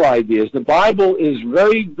eternal ideas. The Bible is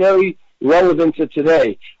very, very relevant to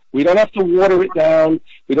today. We don't have to water it down.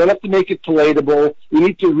 We don't have to make it palatable. We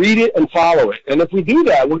need to read it and follow it. And if we do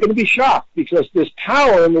that, we're going to be shocked because there's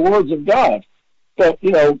power in the words of God. But,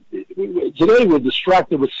 today we're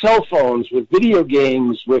distracted with cell phones, with video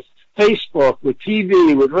games, with Facebook, with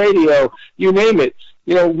TV, with radio, you name it.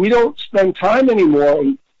 We don't spend time anymore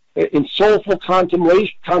in soulful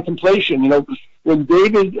contemplation. When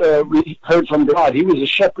David heard from God, he was a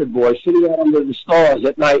shepherd boy sitting out under the stars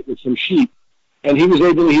at night with some sheep, and he was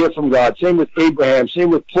able to hear from God. Same with Abraham, same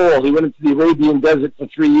with Paul. He went into the Arabian desert for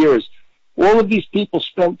 3 years. All of these people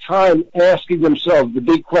spent time asking themselves the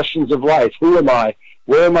big questions of life. Who am I?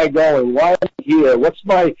 Where am I going? Why am I here? What's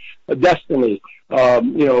my destiny?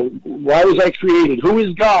 Why was I created? Who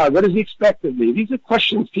is God? What does he expect of me? These are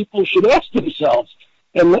questions people should ask themselves.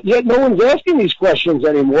 And yet no one's asking these questions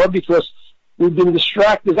anymore because we've been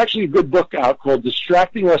distracted. There's actually a good book out called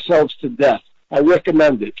Distracting Ourselves to Death. I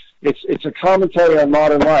recommend it. It's a commentary on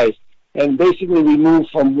modern life. And basically we move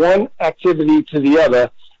from one activity to the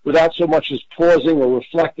other without so much as pausing or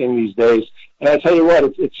reflecting these days. And I tell you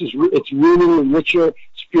what, it's ruining the richer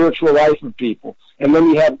spiritual life of people. And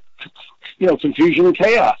then we have, confusion and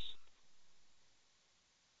chaos.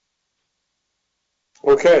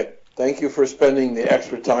 Okay. Thank you for spending the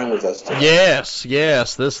extra time with us today.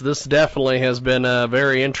 Yes. This definitely has been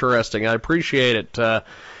very interesting. I appreciate it.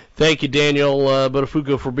 Thank you, Daniel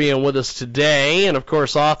Buttafuoco, for being with us today. And, of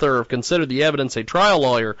course, author of Consider the Evidence, a trial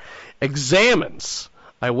lawyer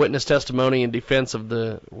eyewitness testimony in defense of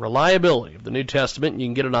the reliability of the New Testament. You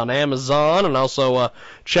can get it on Amazon, and also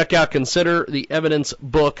check out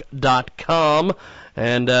ConsiderTheEvidenceBook.com.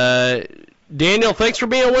 And Daniel, thanks for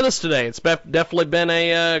being with us today. It's definitely been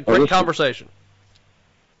a great conversation.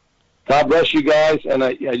 God bless you guys, and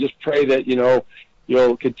I just pray that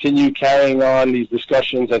you'll continue carrying on these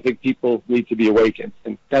discussions. I think people need to be awakened,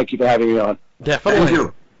 and thank you for having me on. Definitely. Thank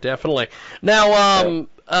you. Definitely. Now,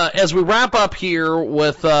 as we wrap up here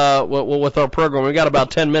with our program, we've got about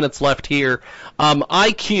 10 minutes left here.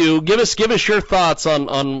 IQ, give us your thoughts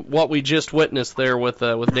on what we just witnessed there with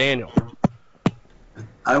Daniel.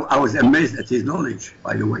 I was amazed at his knowledge,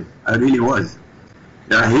 by the way. I really was.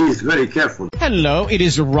 He is very careful. Hello, it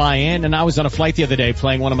is Ryan, and I was on a flight the other day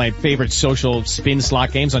playing one of my favorite social spin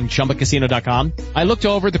slot games on ChumbaCasino.com. I looked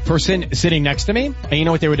over at the person sitting next to me, and you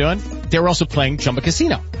know what they were doing? They were also playing Chumba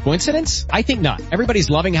Casino. Coincidence? I think not. Everybody's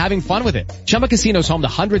loving having fun with it. Chumba Casino is home to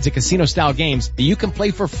hundreds of casino-style games that you can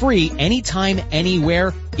play for free anytime,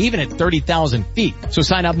 anywhere, even at 30,000 feet. So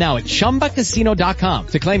sign up now at ChumbaCasino.com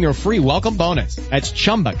to claim your free welcome bonus. That's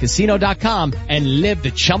ChumbaCasino.com and live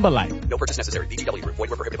the Chumba life. No purchase necessary. VGW Group. Void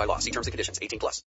where prohibited by law. See terms and conditions. 18+.